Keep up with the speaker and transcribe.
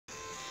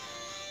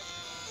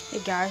Hey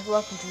guys,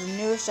 welcome to the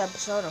newest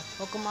episode of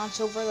Pokemon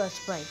Silver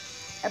Let's Play,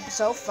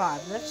 Episode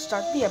 5. Let's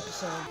start the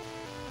episode.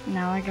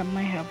 Now I got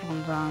my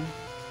headphones on.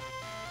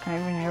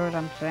 Can't even hear what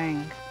I'm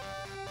saying.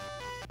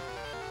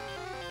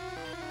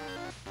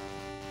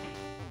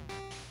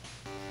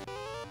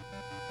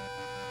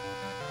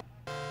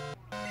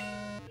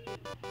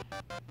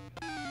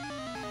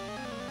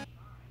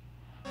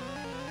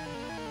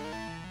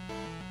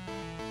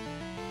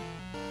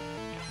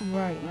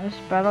 Right, let's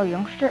battle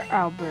youngster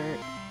Albert.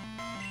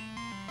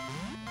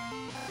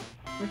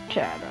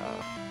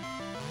 Rattata.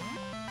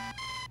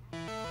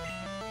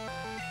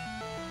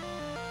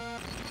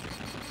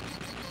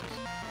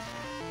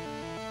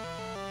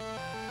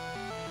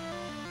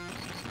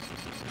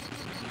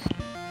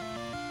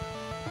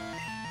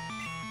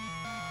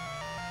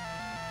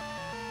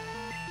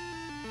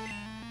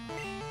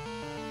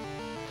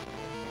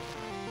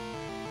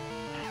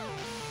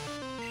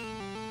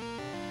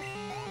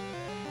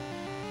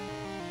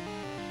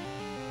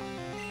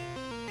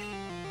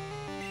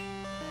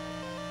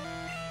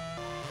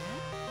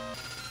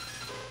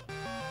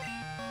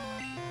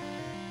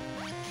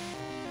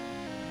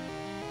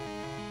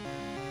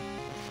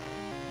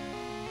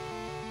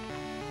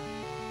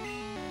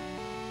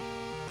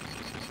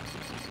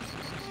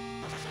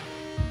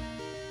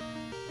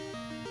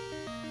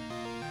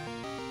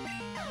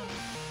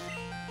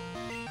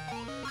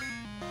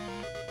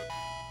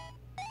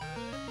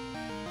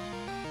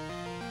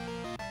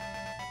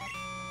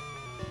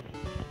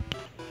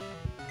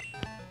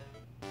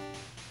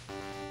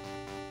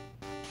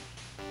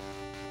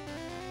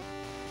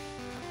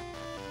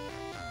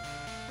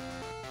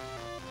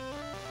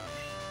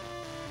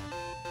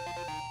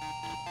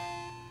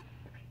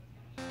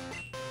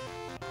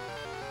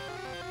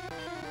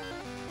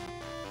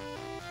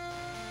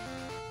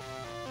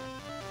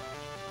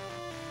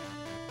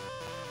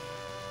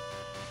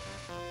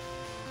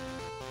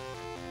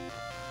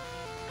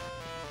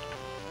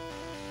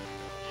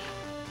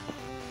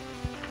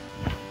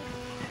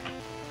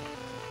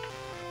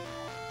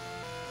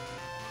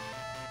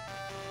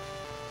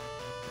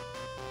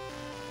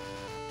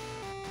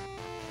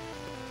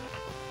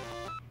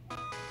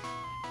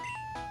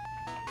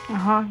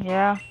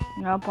 Yeah.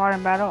 No part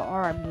in battle.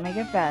 Alright, make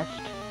it fast.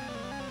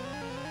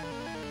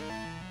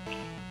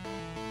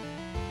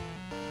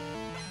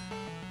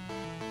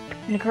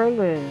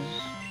 Nicholas.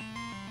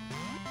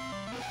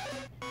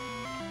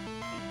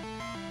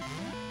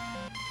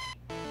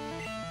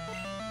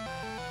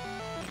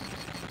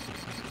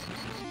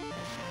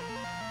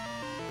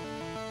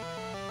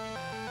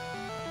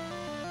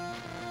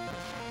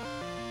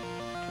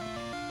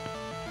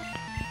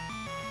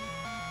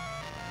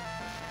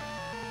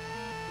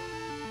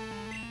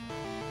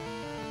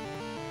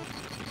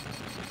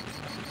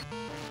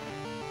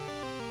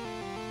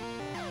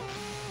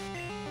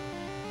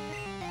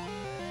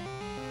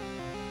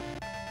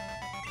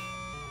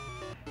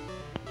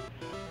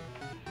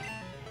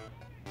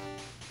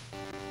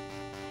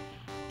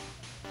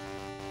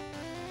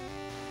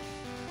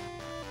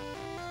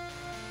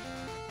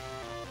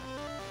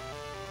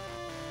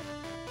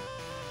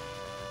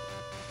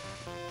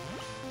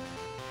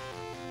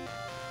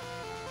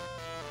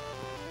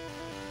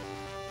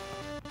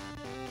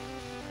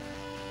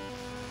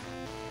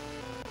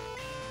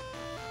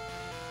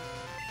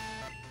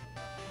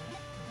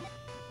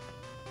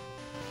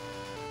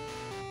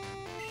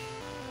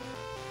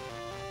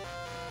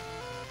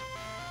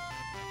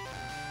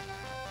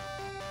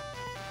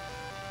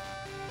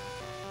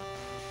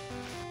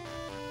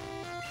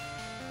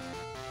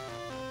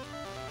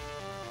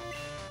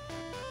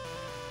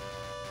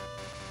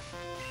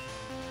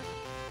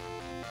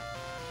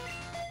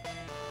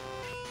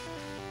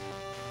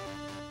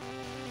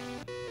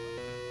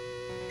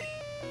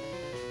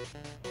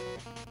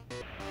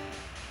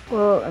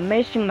 Well, it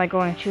may seem like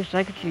only 2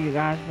 seconds to you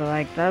guys, but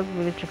like, that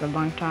really took a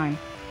long time.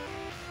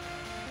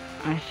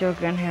 I still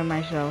can't hear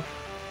myself.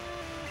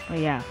 But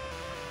yeah.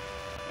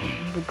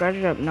 We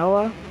graduated up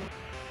Noah.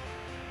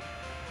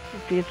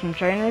 Defeated some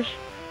trainers.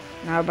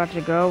 Now about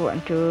to go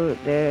into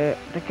the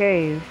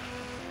cave.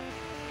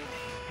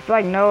 I feel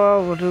like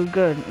Noah will do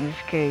good in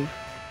this cave.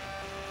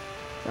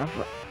 So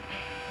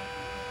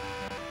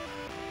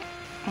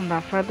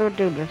without further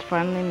ado, let's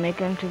finally make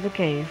it into the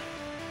cave.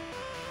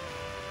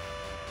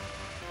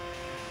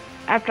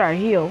 After I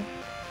heal,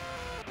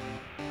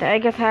 the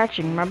egg is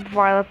hatching right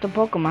before I left the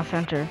Pokemon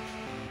Center.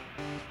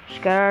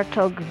 Scatter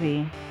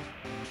Togepi.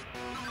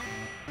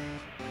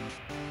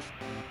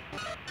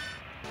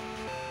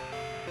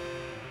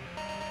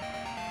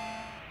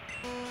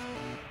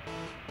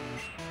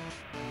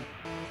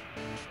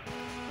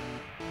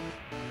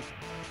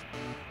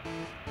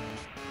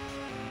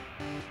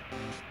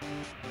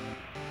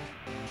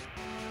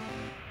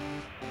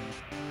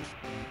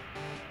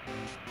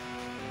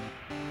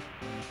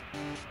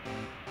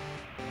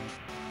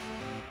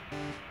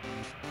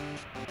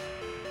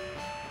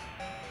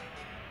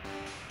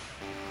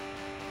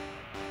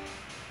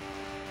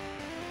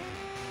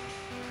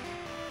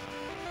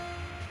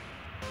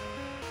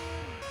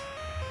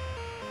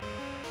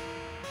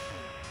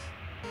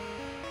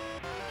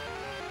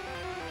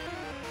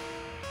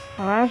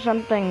 I learned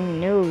something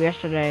new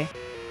yesterday.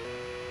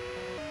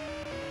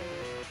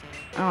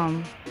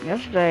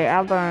 Yesterday I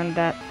learned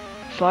that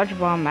Sludge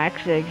Bomb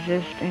actually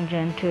exists in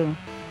Gen 2.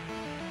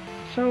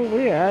 So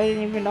weird, I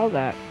didn't even know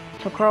that.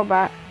 So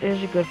Crobat is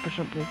good for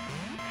something.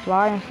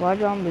 Fly and Sludge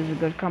Bomb is a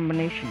good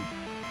combination.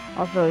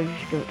 Also, you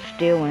should get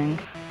Stealing.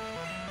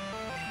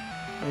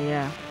 But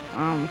yeah,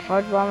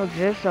 Sludge Bomb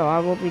exists, so I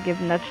will be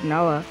giving that to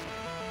Noah.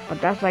 But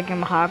that's like in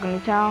Mahogany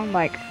Town,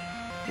 like,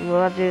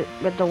 we'll have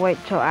to wait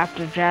till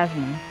after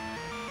Jasmine.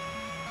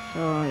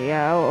 So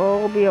yeah,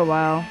 it'll be a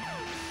while.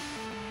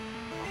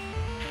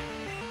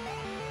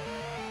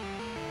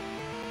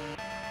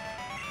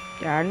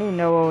 Yeah, I knew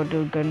Noah would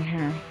do good in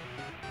here.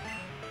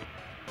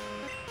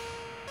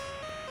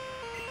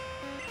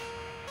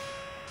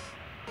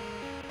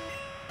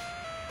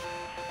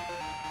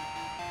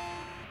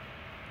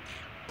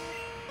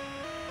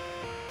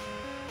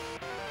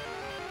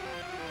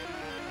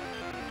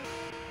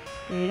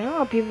 You know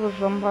how people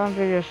sometimes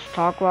they just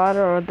talk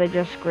louder or they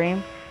just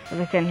scream but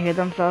they can't hear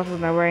themselves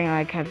when they're wearing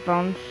like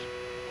headphones?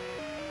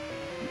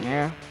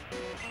 Yeah.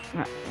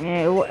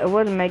 Yeah, it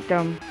wouldn't make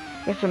them,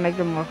 it would make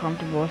them more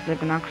comfortable so they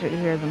can actually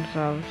hear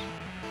themselves.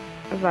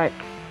 It's like,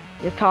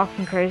 you're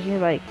talking crazy,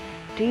 like,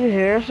 do you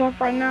hear yourself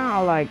right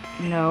now? Like,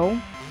 no.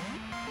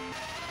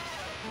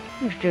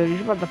 This dude,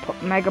 he's about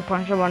to mega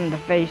punch someone in the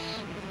face.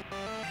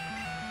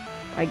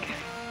 Like,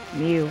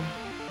 Mew.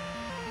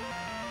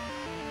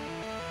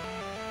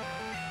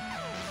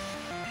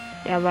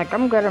 Yeah, like,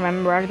 I'm good at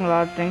memorizing a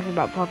lot of things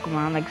about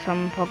Pokemon, like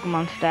some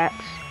Pokemon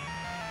stats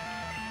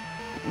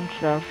and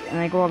stuff. And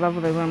like, what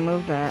level they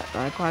remove that.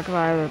 Like,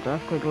 Quagsire with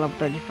Earthquake level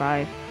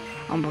 35.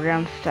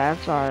 Umbreon's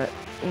stats are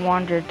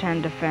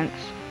 110 defense,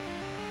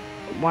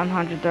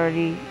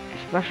 130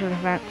 special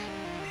defense,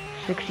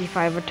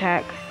 65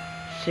 attack,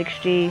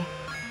 60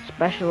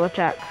 special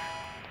attack.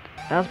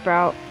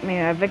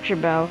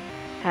 Victreebel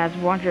has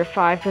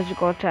 105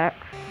 physical attack,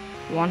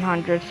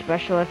 100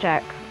 special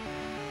attack.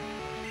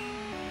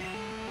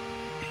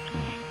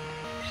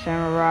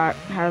 Samurott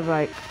has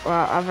like,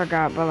 well, I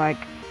forgot, but like,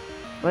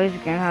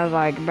 Blaziken has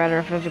like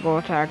better physical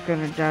attack than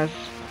it does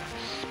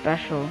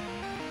special.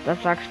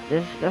 That's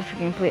actually that's the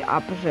complete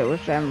opposite with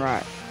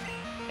Samurott,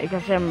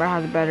 because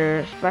Samurott has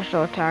better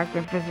special attack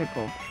than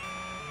physical.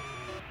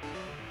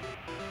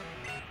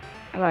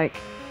 Like,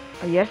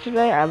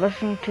 yesterday I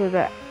listened to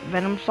the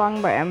Venom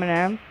song by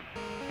Eminem,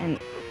 and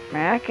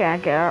man, I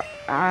can't get out.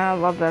 I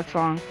love that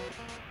song.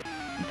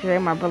 Today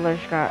my brother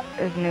just got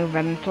his new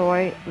Venom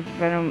toy with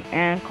Venom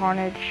and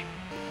Carnage.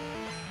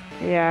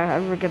 Yeah,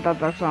 I forget about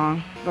that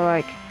song. But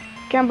like,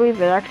 can't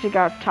believe it actually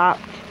got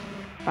topped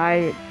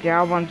by the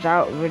Album's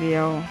Out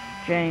video,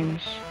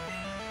 James.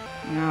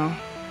 You know,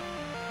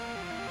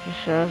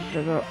 it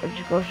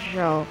just goes to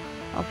show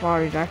how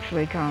far he's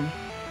actually come.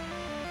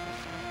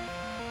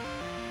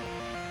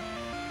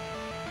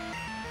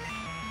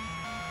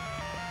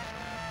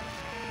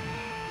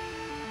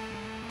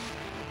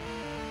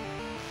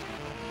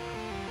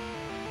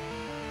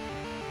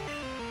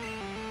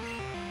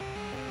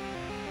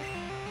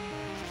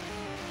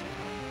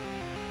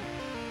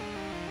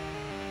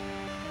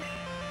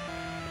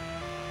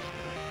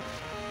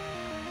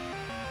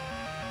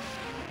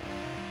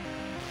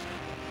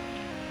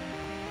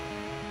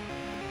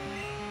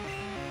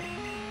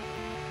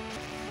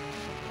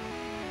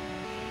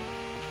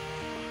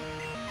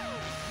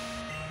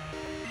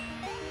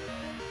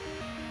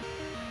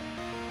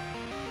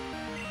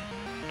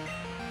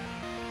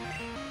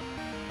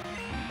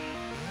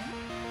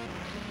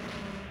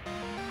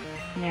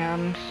 Yeah,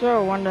 I'm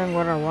still wondering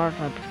what our water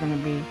type is gonna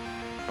be.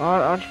 But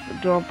I'll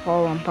just do a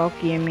poll on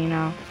Pokey and me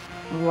now.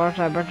 What water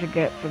type I should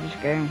get for this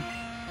game.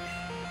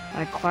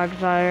 Like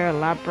Quagsire,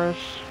 Lapras,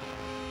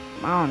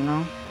 I don't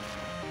know.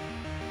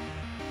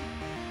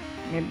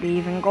 Maybe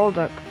even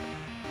Golduck.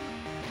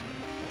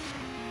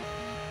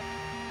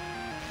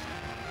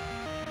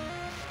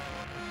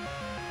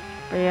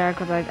 But yeah,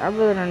 cause like I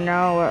really don't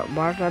know what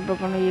water type I'm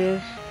gonna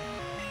use.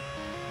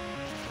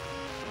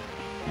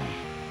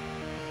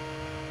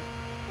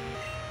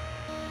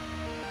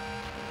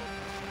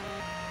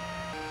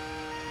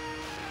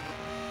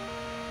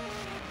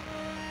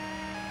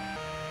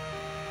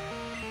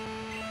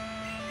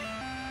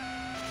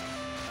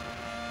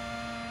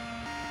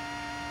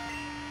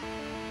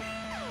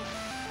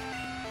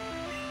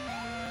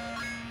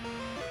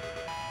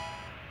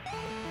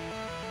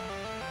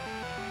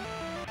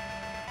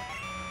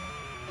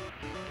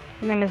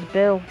 His name is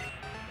Bill.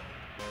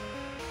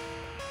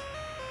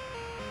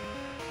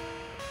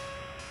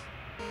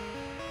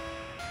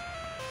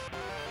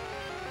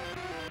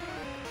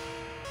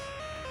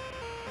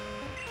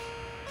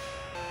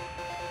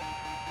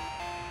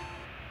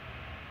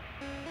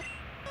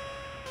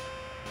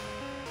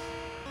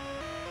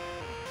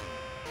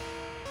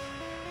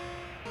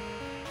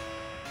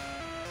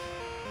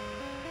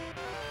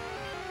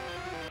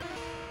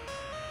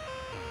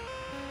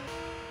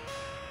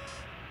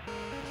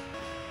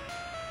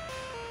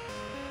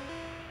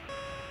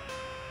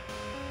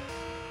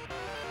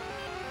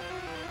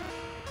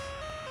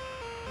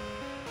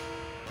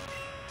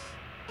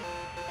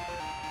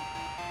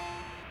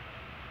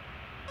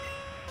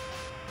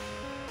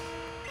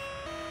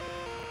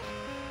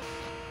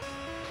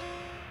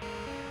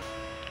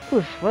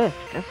 Ooh, Swift.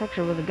 That's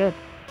actually really good.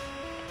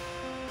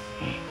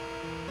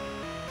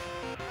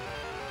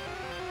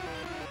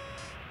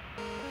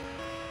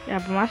 Yeah,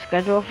 but my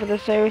schedule for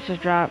this series is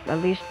drop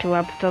at least 2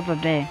 episodes a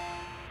day.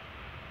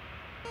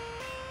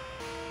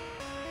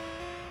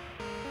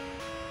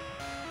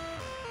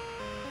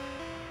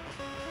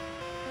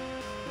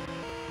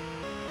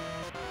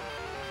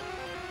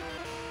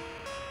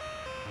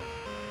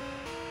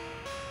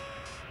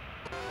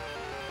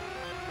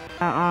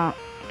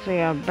 So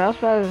yeah, Bell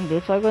Spell doesn't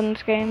do so good in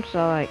this game,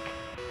 so like,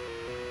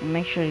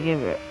 make sure to give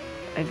it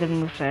a good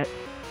moveset.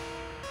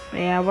 But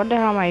yeah, I wonder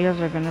how my ears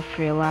are gonna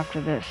feel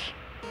after this.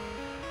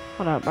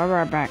 Hold up, I'll be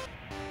right back.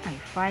 And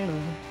finally.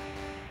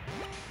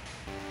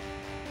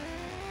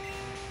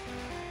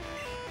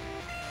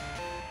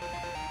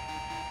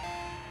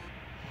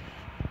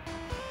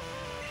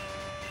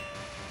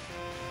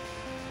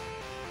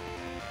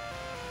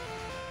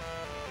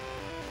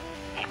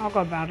 I'll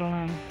go battle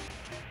him.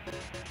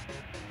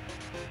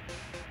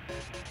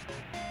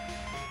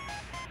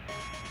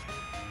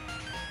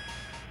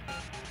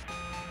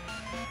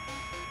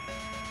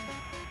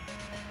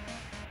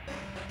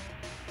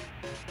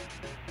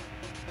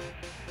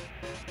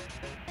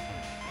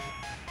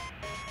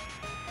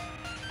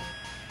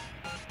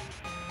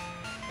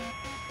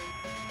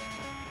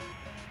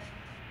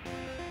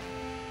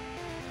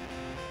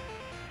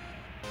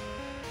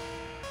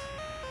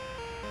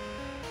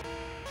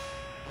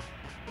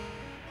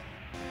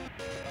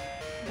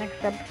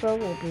 Next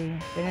episode will be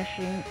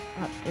finishing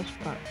up this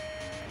part.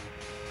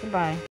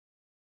 Goodbye.